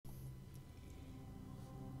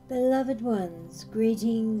Beloved ones,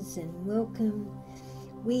 greetings and welcome.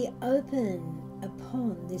 We open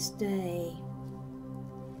upon this day.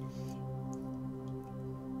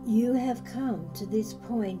 You have come to this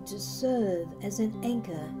point to serve as an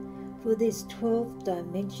anchor for this 12th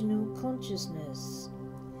dimensional consciousness.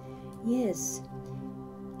 Yes,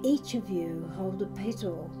 each of you hold a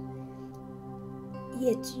petal,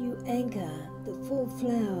 yet you anchor the full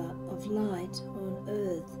flower of light on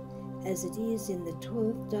earth as it is in the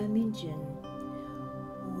 12th dimension.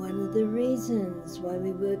 One of the reasons why we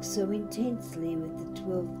work so intensely with the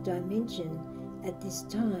 12th dimension at this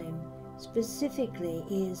time specifically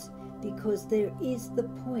is because there is the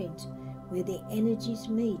point where the energies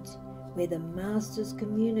meet, where the masters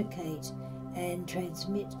communicate and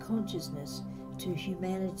transmit consciousness to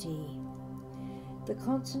humanity. The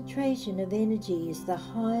concentration of energy is the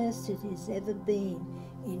highest it has ever been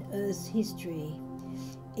in Earth's history,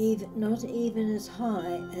 not even as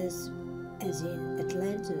high as in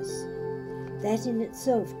Atlantis. That in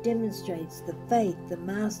itself demonstrates the faith the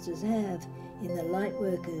masters have in the light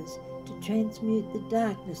workers to transmute the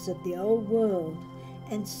darkness of the old world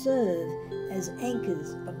and serve as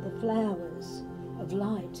anchors of the flowers of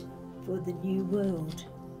light for the new world.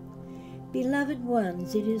 Beloved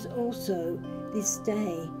ones, it is also this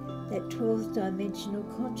day that 12th dimensional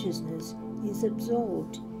consciousness is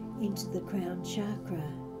absorbed into the crown chakra,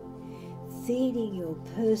 feeding your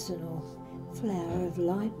personal flower of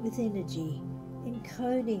light with energy,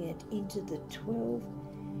 encoding it into the 12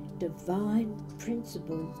 divine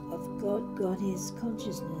principles of God-Goddess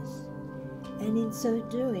consciousness, and in so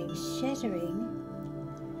doing shattering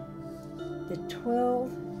the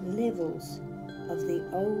 12 levels of the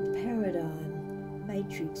old paradigm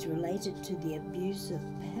matrix related to the abuse of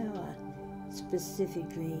power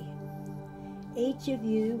specifically. Each of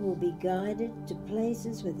you will be guided to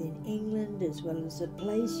places within England as well as a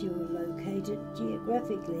place you are located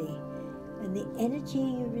geographically, and the energy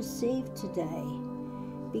you receive today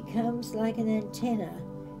becomes like an antenna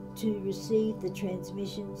to receive the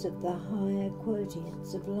transmissions of the higher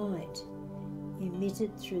quotients of light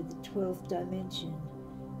emitted through the 12th dimension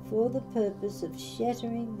for the purpose of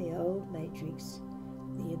shattering the old matrix,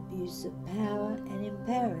 the abuse of power, and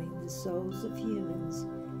empowering the souls of humans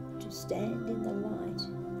to stand in the light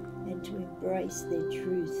and to embrace their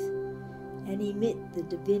truth and emit the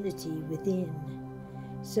divinity within,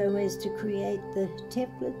 so as to create the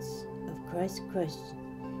templates of Christ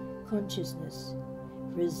consciousness,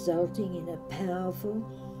 resulting in a powerful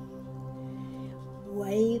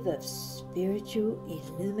wave of spiritual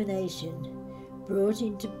illumination brought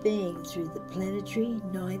into being through the planetary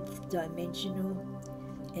 9th dimensional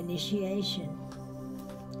initiation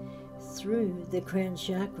through the crown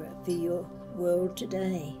chakra for your world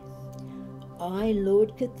today. I,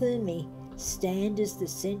 Lord Kathumi, stand as the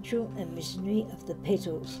central and missionary of the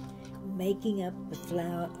petals, making up the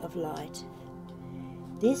flower of light.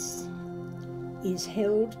 This is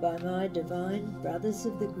held by my divine brothers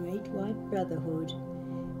of the Great White Brotherhood.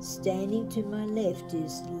 Standing to my left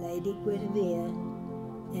is Lady Guinevere,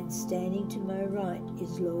 and standing to my right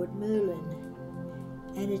is Lord Merlin.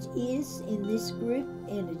 And it is in this group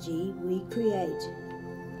energy we create,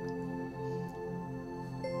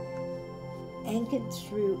 anchored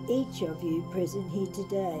through each of you present here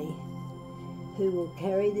today, who will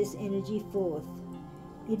carry this energy forth.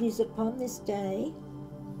 It is upon this day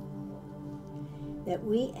that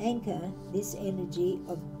we anchor this energy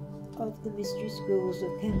of the mystery schools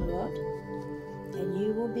of Camelot, and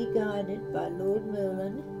you will be guided by Lord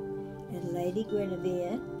Merlin and Lady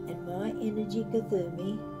Guinevere and my energy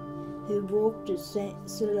Kathumi, who walked as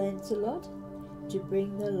Sir Lancelot to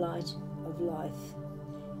bring the light of life,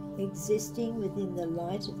 existing within the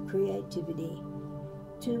light of creativity,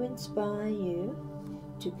 to inspire you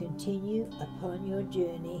to continue upon your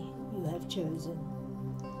journey you have chosen.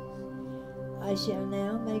 I shall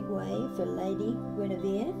now make way for Lady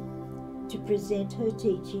Guinevere to present her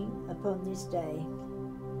teaching upon this day,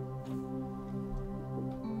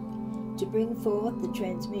 to bring forth the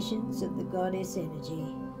transmissions of the Goddess energy.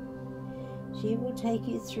 She will take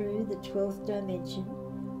you through the 12th dimension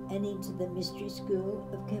and into the mystery school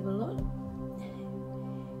of Camelot.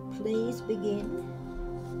 Please begin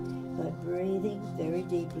by breathing very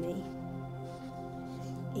deeply,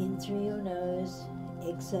 in through your nose,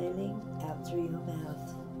 exhaling out through your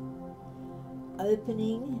mouth,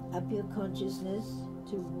 opening up your consciousness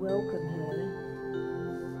to welcome her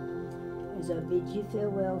as I bid you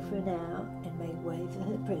farewell for now and make way for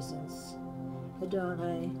her presence.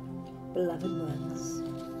 Adonai, beloved ones.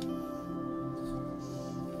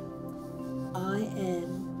 I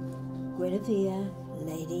am Guinevere,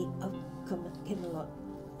 Lady of Camelot.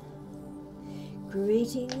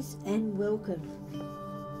 Greetings and welcome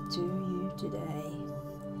to you today.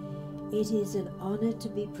 It is an honor to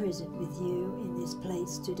be present with you in this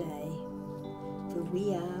place today, for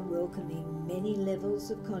we are welcoming many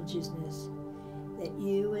levels of consciousness that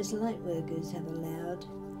you as lightworkers have allowed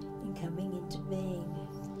in coming into being.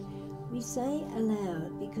 We say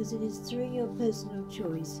allowed because it is through your personal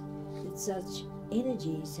choice that such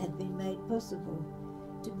energies have been made possible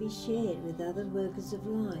to be shared with other workers of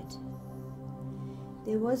light.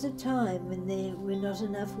 There was a time when there were not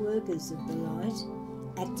enough workers of the light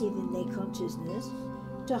active in their consciousness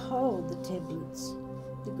to hold the templates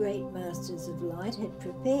the great masters of light had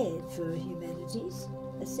prepared for humanity's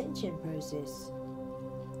ascension process.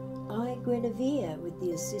 I, Guinevere, with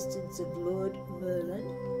the assistance of Lord Merlin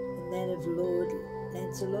and that of Lord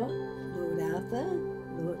Lancelot,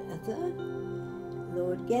 Lord Arthur,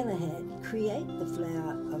 Lord Galahad, create the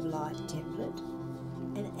Flower of Light template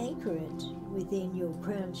and anchor it within your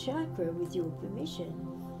crown chakra with your permission.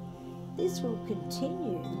 This will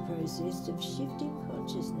continue the process of shifting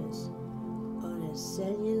consciousness on a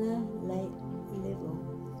cellular level,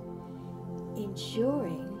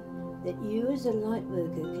 ensuring that you as a light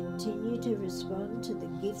worker continue to respond to the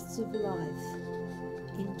gifts of life,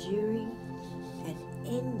 enduring and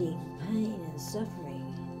ending pain and suffering,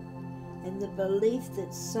 and the belief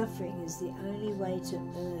that suffering is the only way to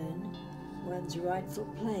earn one's rightful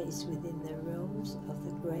place within the realms of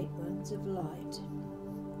the great ones of light.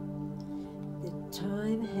 The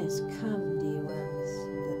time has come, dear ones,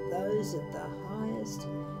 for those of the highest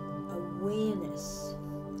awareness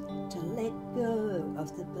to let go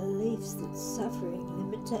of the beliefs that suffering,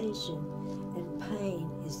 limitation, and pain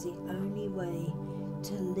is the only way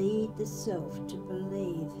to lead the self to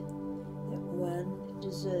believe that one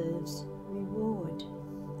deserves reward.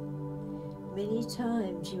 Many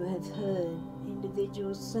times you have heard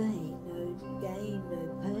individuals say, no gain, no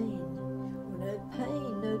pain, or no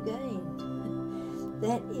pain, no gain.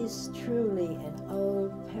 That is truly an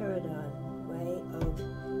old paradigm way of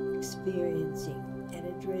experiencing and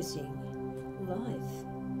addressing life.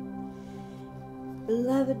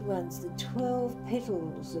 Beloved ones, the 12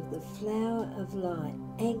 petals of the flower of light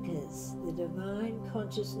anchors the divine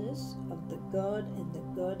consciousness of the God and the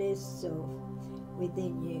Goddess self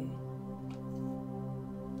within you.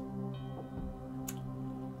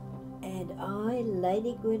 And I,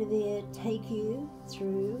 Lady Guinevere, take you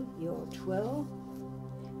through your 12th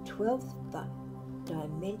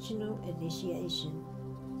dimensional initiation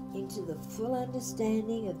into the full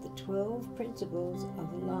understanding of the 12 principles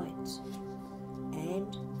of light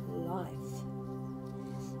and life.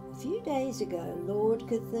 A few days ago, Lord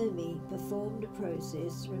Kathumi performed a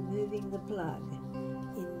process removing the plug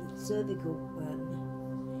in the cervical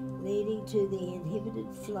one, leading to the inhibited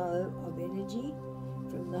flow of energy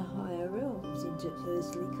from the higher realms into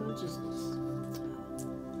earthly consciousness.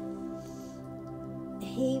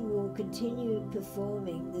 He will continue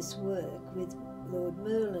performing this work with Lord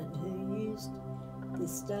Merlin, who used the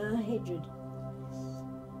star hedron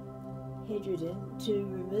to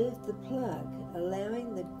remove the plug,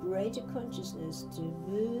 allowing the greater consciousness to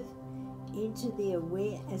move into the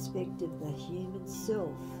aware aspect of the human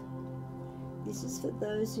self. This is for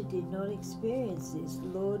those who did not experience this.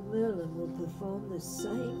 Lord Merlin will perform the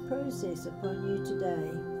same process upon you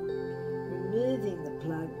today, removing the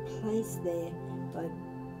plug placed there by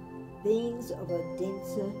beings of a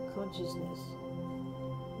denser consciousness.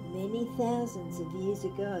 Many thousands of years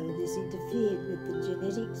ago, this interfered with the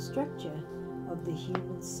genetic structure of the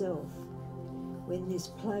human self. When this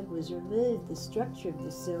plug was removed, the structure of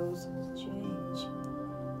the cells changed,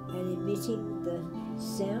 and emitting the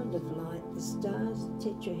sound of light, the star's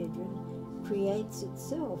tetrahedron creates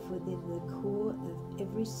itself within the core of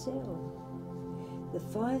every cell. The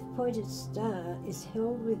 5-pointed star is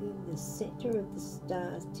held within the center of the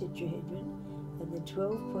star's tetrahedron, and the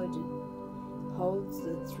 12-pointed holds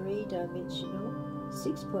the 3-dimensional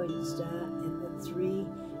 6-pointed star and the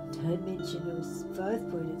 3-dimensional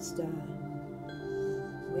 5-pointed star.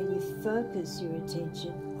 When you focus your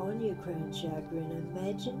attention on your crown chakra and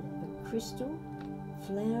imagine a crystal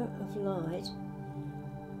flower of light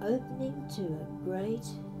opening to a great,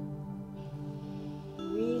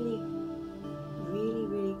 really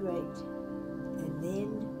great, and then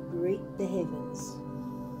greet the heavens.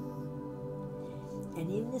 And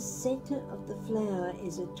in the center of the flower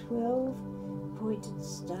is a 12-pointed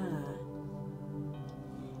star.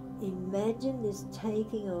 Imagine this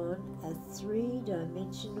taking on a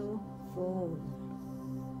 3-dimensional form.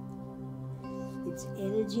 Its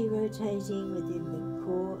energy rotating within the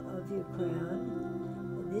core of your crown,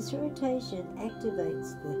 and this rotation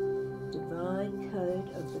activates the divine code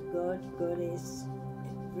of the God, Goddess,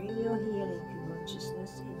 and bring your healing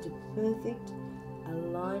consciousness into perfect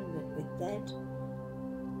alignment with that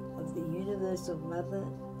of the Universal Mother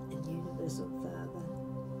and Universal Father.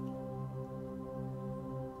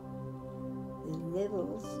 The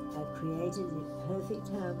levels are created in perfect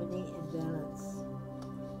harmony and balance.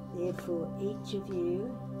 Therefore, each of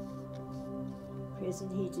you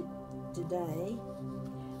present here today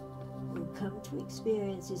will come to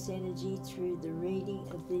experience this energy through the reading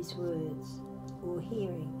of these words or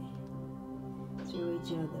hearing through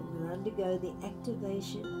each other. Will undergo the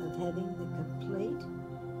activation of having the complete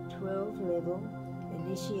 12-level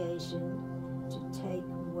initiation to take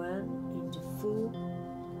one into full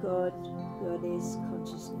God, Goddess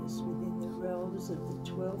consciousness within the realms of the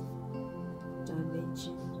 12th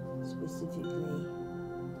dimension specifically.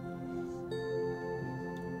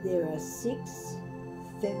 There are 6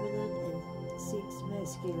 feminine and 6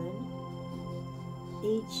 masculine.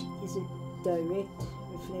 Each is a direct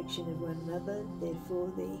reflection of one another. Therefore,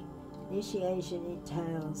 the initiation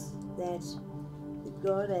entails that the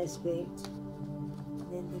God aspect and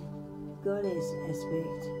then the Goddess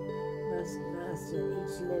aspect must master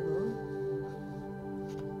each level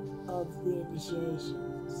of the initiation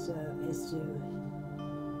so as to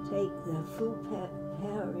take the full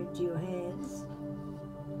power into your hands.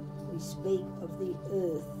 We speak of the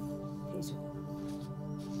earth petal.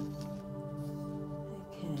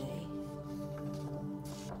 Okay.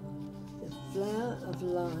 The flower of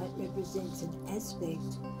light represents an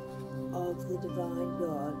aspect of the divine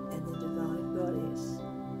God and the divine goddess.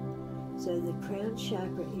 So the crown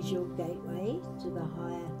chakra is your gateway to the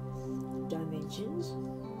higher dimensions.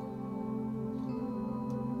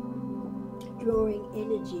 Drawing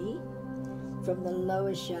energy from the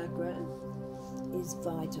lower chakra is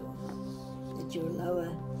vital. That your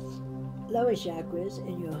lower chakras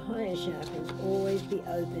and your higher chakras always be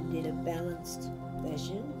opened in a balanced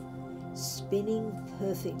fashion, spinning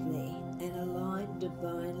perfectly and aligned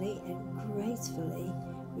divinely and gracefully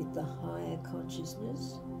with the higher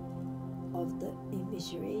consciousness of the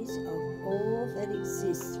emissaries of all that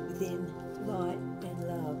exists within light and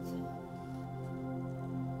love.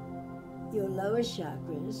 Your lower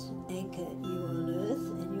chakras anchor you on earth,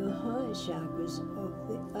 and your higher chakras of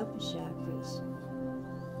the upper chakras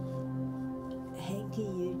anchor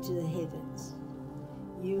you to the heavens.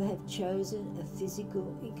 You have chosen a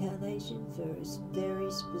physical incarnation for a very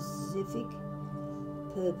specific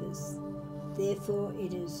purpose. Therefore,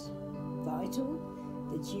 it is vital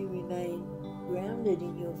that you remain grounded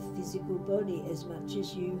in your physical body as much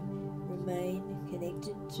as you remain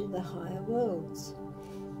connected to the higher worlds.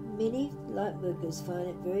 Many lightworkers find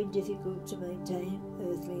it very difficult to maintain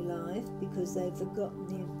earthly life because they've forgotten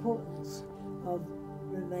the importance of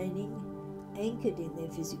remaining anchored in their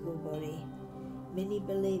physical body. Many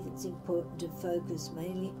believe it's important to focus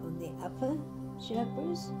mainly on the upper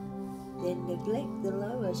chakras, then neglect the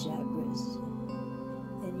lower chakras.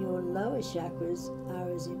 And your lower chakras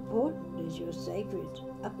are as important as your sacred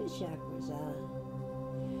upper chakras are.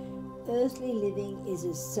 Earthly living is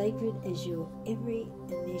as sacred as your every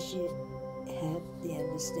initiate have the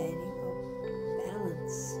understanding of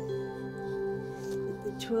balance.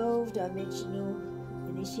 The 12-dimensional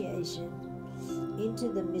initiation into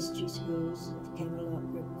the mystery schools of Camelot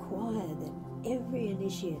require that every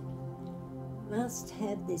initiate must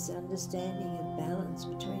have this understanding of balance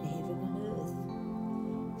between heaven and earth.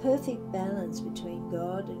 Perfect balance between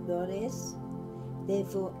God and Goddess.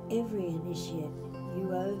 Therefore, every initiate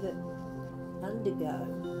you undergo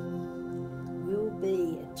will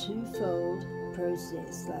be a twofold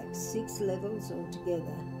process, like 6 levels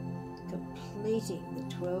altogether, completing the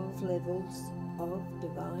 12 levels of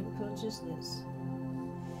divine consciousness.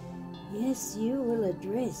 Yes, you will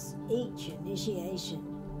address each initiation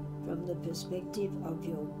from the perspective of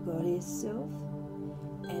your Goddess self,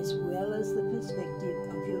 as well as the perspective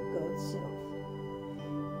of your God self.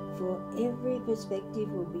 For every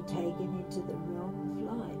perspective will be taken into the realm of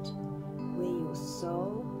light, where your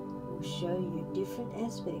soul will show you different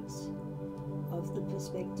aspects of the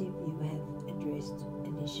perspective you have addressed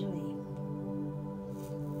initially.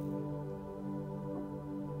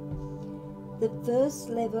 The first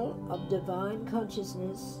level of divine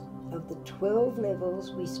consciousness of the 12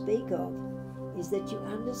 levels we speak of is that you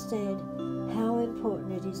understand how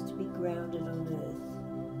important it is to be grounded on earth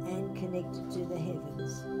and connected to the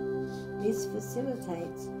heavens. This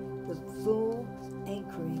facilitates the full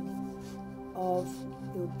anchoring of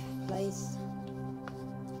your place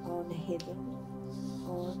on heaven,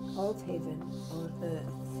 of heaven on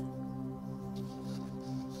earth.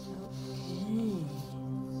 Okay.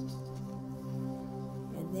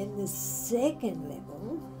 And then the second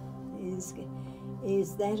level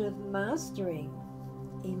is that of mastering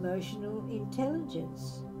emotional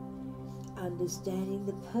intelligence, understanding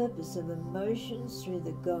the purpose of emotions through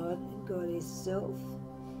the God and Goddess self.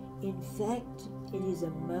 In fact, it is a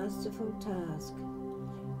masterful task.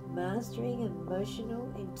 Mastering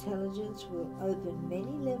emotional intelligence will open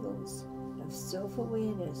many levels of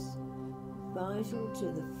self-awareness, vital to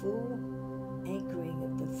the full anchoring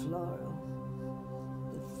of the flower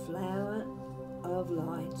of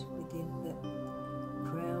light within the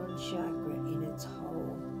crown chakra in its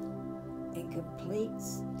whole and complete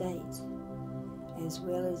state, as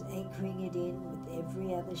well as anchoring it in with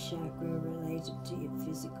every other chakra related to your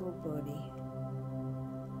physical body.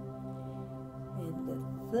 And the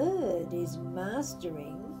third is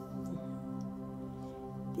mastering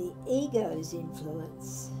the ego's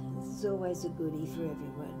influence. This is always a goodie for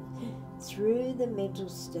everyone. Through the mental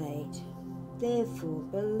state. Therefore,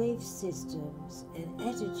 belief systems and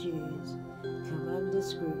attitudes come under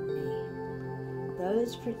scrutiny.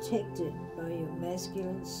 Those protected by your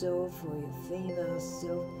masculine self or your female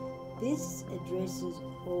self, this addresses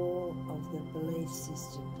all of the belief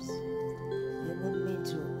systems and the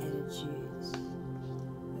mental attitudes.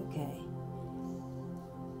 Okay.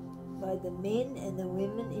 By the men and the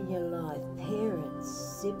women in your life, parents,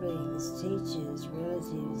 siblings, teachers,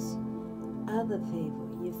 relatives, other people,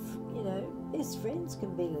 you know, best friends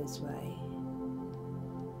can be this way.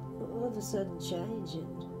 All of a sudden change,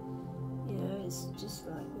 and you know, it's just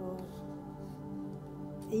like, well,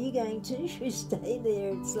 are you going to stay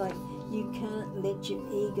there? It's like you can't let your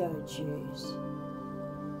ego choose.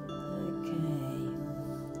 Okay.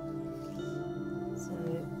 So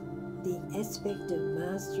the aspect of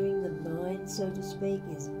mastering the mind, so to speak,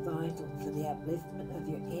 is vital for the upliftment of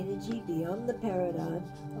your energy beyond the paradigm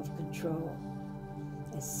of control,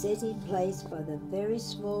 as set in place by the very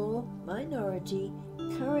small minority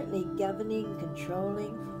currently governing,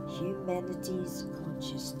 controlling humanity's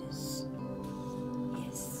consciousness.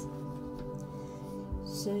 Yes.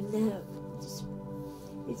 So now,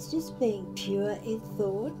 it's just being pure in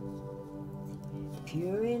thought,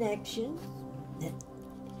 pure in action,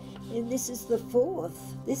 and this is the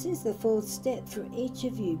fourth step for each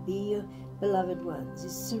of you, be your beloved ones,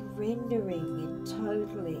 is surrendering it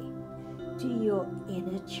totally to your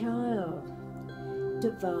inner child,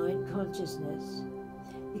 divine consciousness,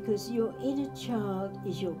 because your inner child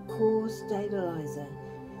is your core stabilizer.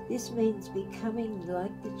 This means becoming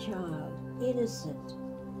like the child, innocent,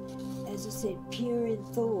 as I said, pure in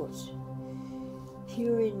thought,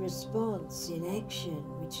 pure in response, in action,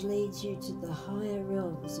 which leads you to the higher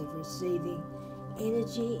realms of receiving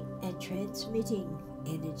energy and transmitting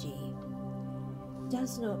energy.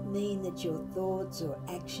 Does not mean that your thoughts or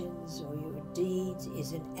actions or your deeds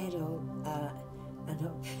as an adult are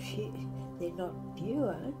not pure. They're not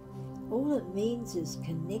pure. All it means is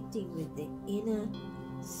connecting with the inner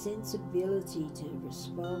sensibility to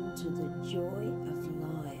respond to the joy of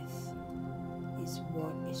life is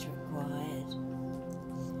what is required.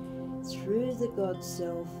 Through the God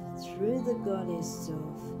self, through the Goddess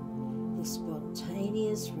self, the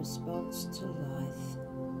spontaneous response to life.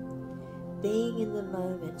 Being in the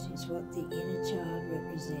moment is what the inner child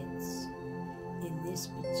represents in this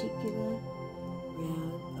particular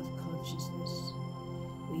round of consciousness.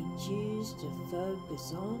 We choose to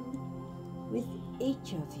focus on with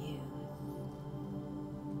each of you.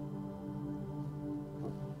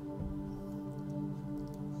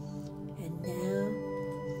 And now,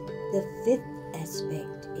 the fifth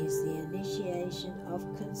aspect is the initiation of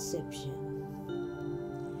conception.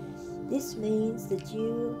 This means that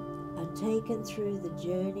you are taken through the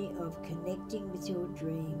journey of connecting with your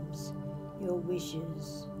dreams, your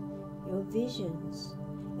wishes, your visions,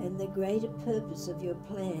 and the greater purpose of your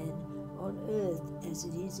plan on earth as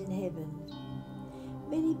it is in heaven.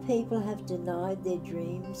 Many people have denied their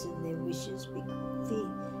dreams and their wishes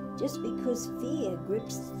just because fear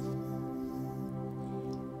grips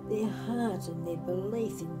their heart and their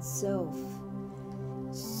belief in self.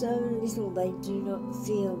 So little they do not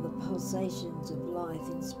feel the pulsations of life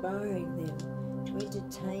inspiring them to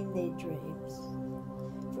entertain their dreams.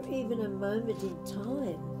 For even a moment in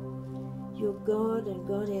time, your God and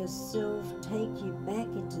Goddess self take you back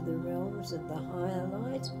into the realms of the higher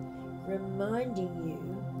light, reminding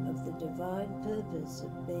you of the divine purpose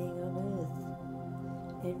of being on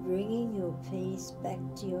earth and bringing your peace back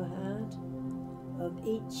to your heart of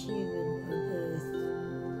each human on earth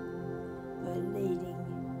by leading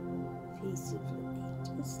peaceably,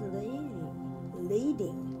 just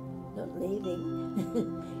leading, not leaving.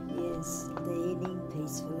 Yes, leading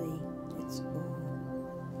peacefully, that's all.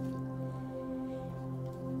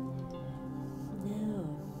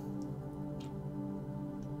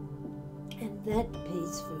 that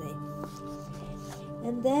peacefully.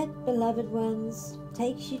 And that, beloved ones,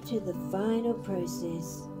 takes you to the final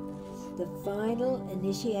process, the final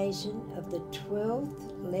initiation of the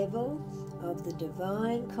 12th level of the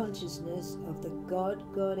divine consciousness of the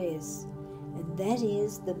God-Goddess, and that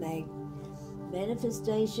is the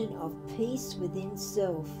manifestation of peace within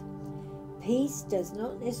self. Peace does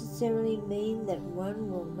not necessarily mean that one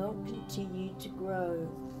will not continue to grow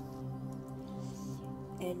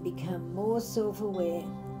and become more self-aware.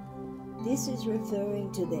 This is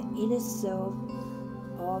referring to the inner self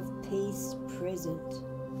of peace present,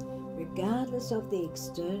 regardless of the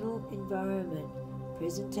external environment.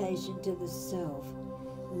 Presentation to the self,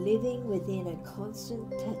 living within a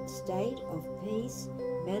constant state of peace,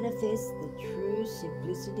 manifests the true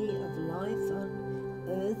simplicity of life on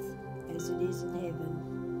earth as it is in heaven.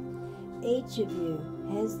 Each of you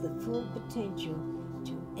has the full potential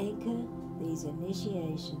to anchor these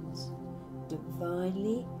initiations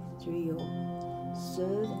divinely through your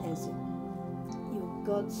serve as your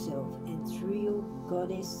God self and through your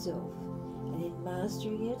Goddess self, and in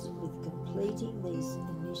mastering it with completing these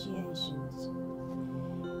initiations.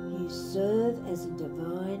 You serve as a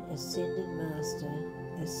divine ascended master,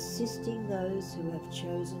 assisting those who have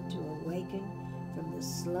chosen to awaken from the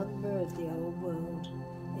slumber of the old world,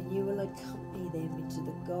 and you will accompany them into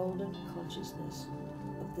the golden consciousness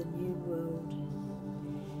of the new world.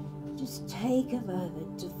 Just take a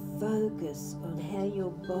moment to focus on how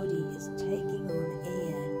your body is taking on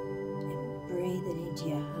air, and breathe it into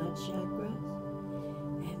your heart chakra,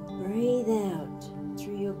 and breathe out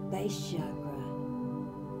through your base chakra.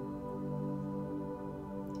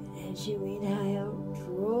 And as you inhale,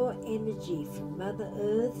 draw energy from Mother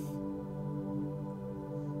Earth,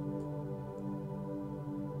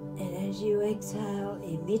 and as you exhale,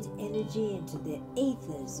 emit energy into the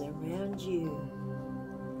ethers around you.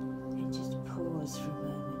 And just pause for a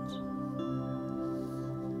moment.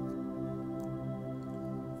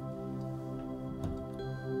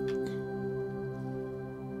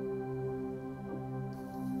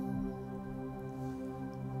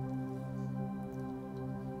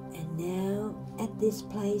 And now, at this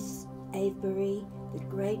place, Avebury, the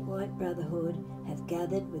Great White Brotherhood have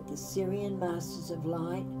gathered with the Syrian Masters of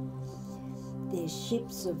Light. Their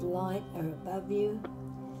ships of light are above you.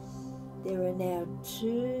 There are now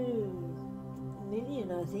 2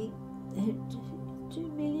 million, I think,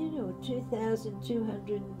 2 million or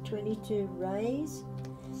 2,222 rays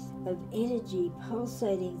of energy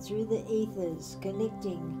pulsating through the ethers,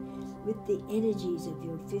 connecting with the energies of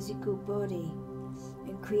your physical body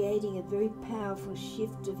and creating a very powerful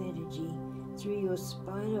shift of energy through your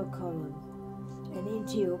spinal column and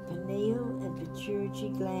into your pineal and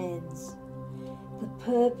pituitary glands. The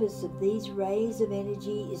purpose of these rays of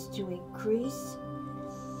energy is to increase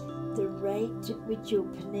the rate at which your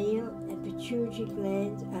pineal and pituitary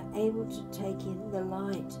glands are able to take in the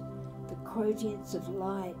light, the quotients of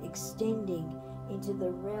light extending into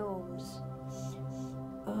the realms.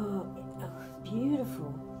 Oh,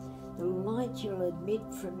 beautiful. The light you'll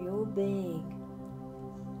emit from your being.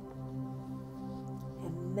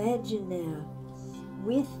 Imagine now,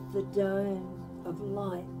 with the dome of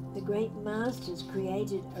light the great masters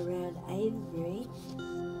created around Avebury,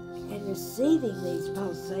 and receiving these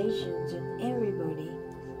pulsations, and everybody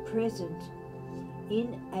present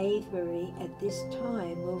in Avebury at this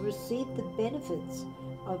time will receive the benefits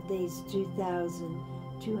of these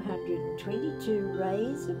 2,222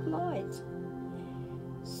 rays of light.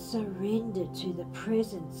 Surrender to the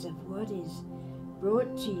presence of what is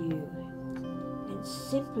brought to you, and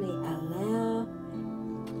simply allow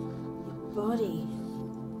your body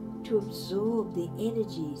to absorb the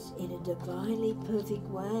energies in a divinely perfect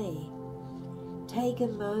way. Take a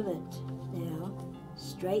moment now,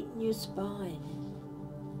 straighten your spine.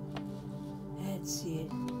 That's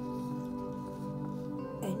it.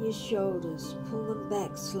 And your shoulders, pull them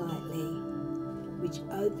back slightly, which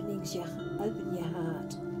open your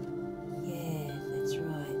heart. Yeah, that's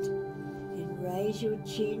right. And raise your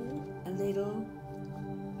chin a little,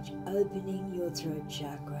 which opening your throat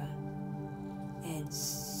chakra. And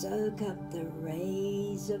soak up the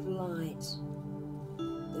rays of light,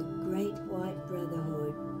 the Great White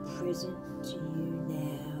Brotherhood present to you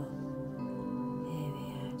now. There we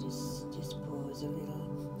are, just pause a little,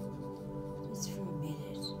 just for a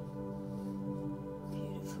minute.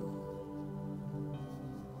 Beautiful.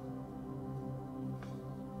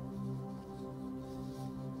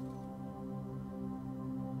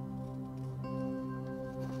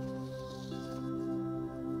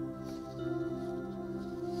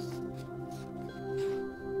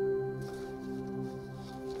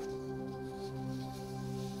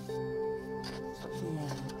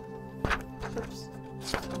 Now, oops.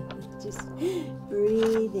 Just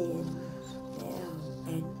breathe in now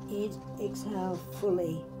and exhale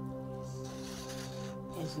fully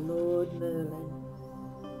as Lord Merlin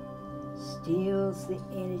steals the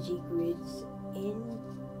energy grids in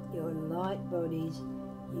your light bodies.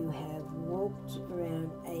 You have walked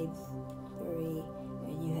around Avery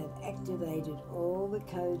and you have activated all the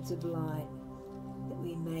codes of light that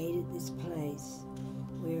we made at this place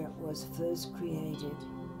where it was first created.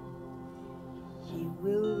 You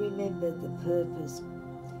will remember the purpose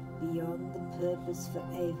beyond the purpose for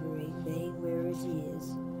Avery being where it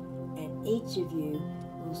is, and each of you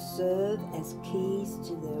will serve as keys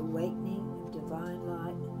to the awakening of divine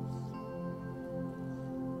light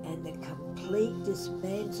and the complete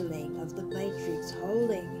dismantling of the matrix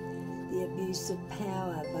holding the abuse of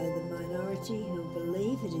power by the minority who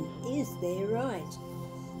believe it is their right.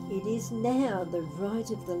 It is now the right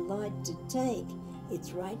of the light to take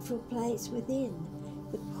its rightful place within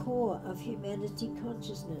the core of humanity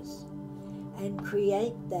consciousness and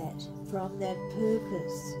create that from that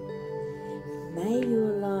purpose. May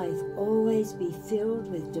your life always be filled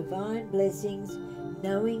with divine blessings,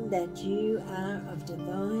 knowing that you are of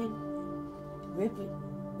divine,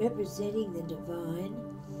 representing the divine.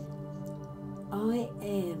 I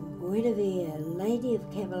am Guinevere, Lady of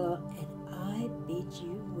Camelot, and I bid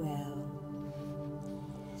you well.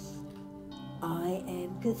 I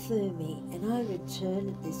am Kathumi, and I return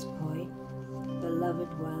at this point.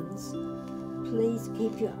 Beloved ones, please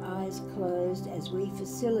keep your eyes closed as we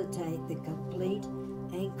facilitate the complete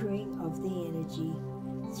anchoring of the energy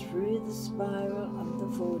through the spiral of the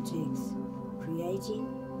vortex,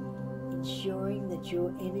 ensuring that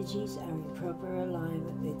your energies are in proper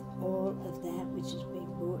alignment with all of that which has been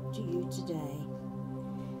brought to you today.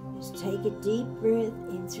 Just take a deep breath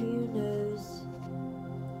in through your nose,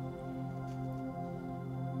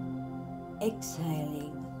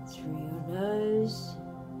 exhaling through your nose,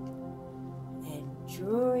 and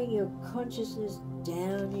drawing your consciousness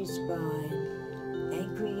down your spine,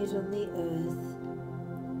 anchoring it on the earth.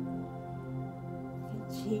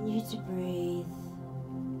 Continue to breathe,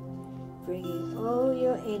 bringing all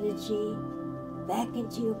your energy back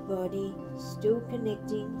into your body, still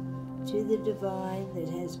connecting to the divine that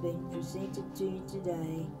has been presented to you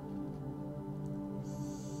today.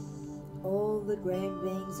 All the grand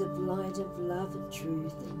beings of light, of love and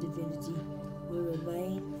truth and divinity will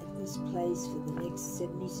remain at this place for the next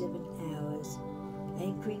 77 hours,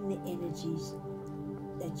 anchoring the energies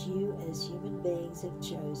that you as human beings have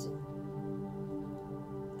chosen.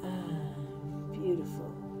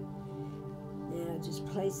 Beautiful. Now just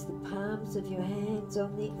place the palms of your hands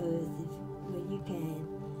on the earth when you can,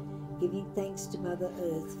 giving thanks to Mother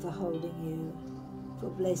Earth for holding you, for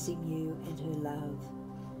blessing you and her love,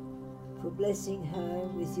 for blessing her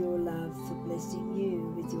with your love, for blessing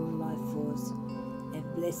you with your life force,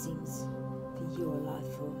 and blessings for your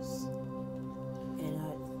life force. And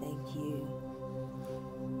I thank you.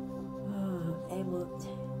 And we'll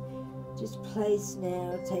just place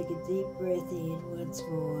now, take a deep breath in once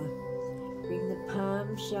more. Bring the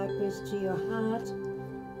palm chakras to your heart,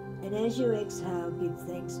 and as you exhale, give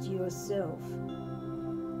thanks to yourself.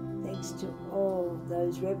 Thanks to all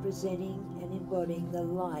those representing and embodying the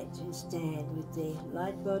light who stand with their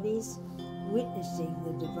light bodies, witnessing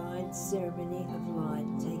the divine ceremony of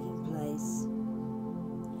light taking place.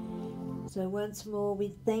 So once more,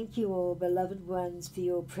 we thank you all, beloved ones, for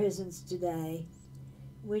your presence today.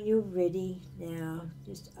 When you're ready now,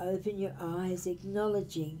 just open your eyes,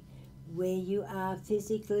 acknowledging where you are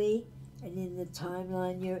physically and in the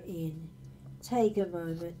timeline you're in. Take a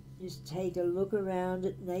moment, just take a look around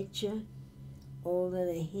at nature, all that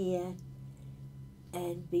are here,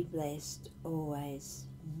 and be blessed always.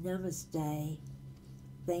 Namaste.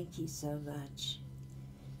 Thank you so much.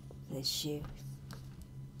 Bless you.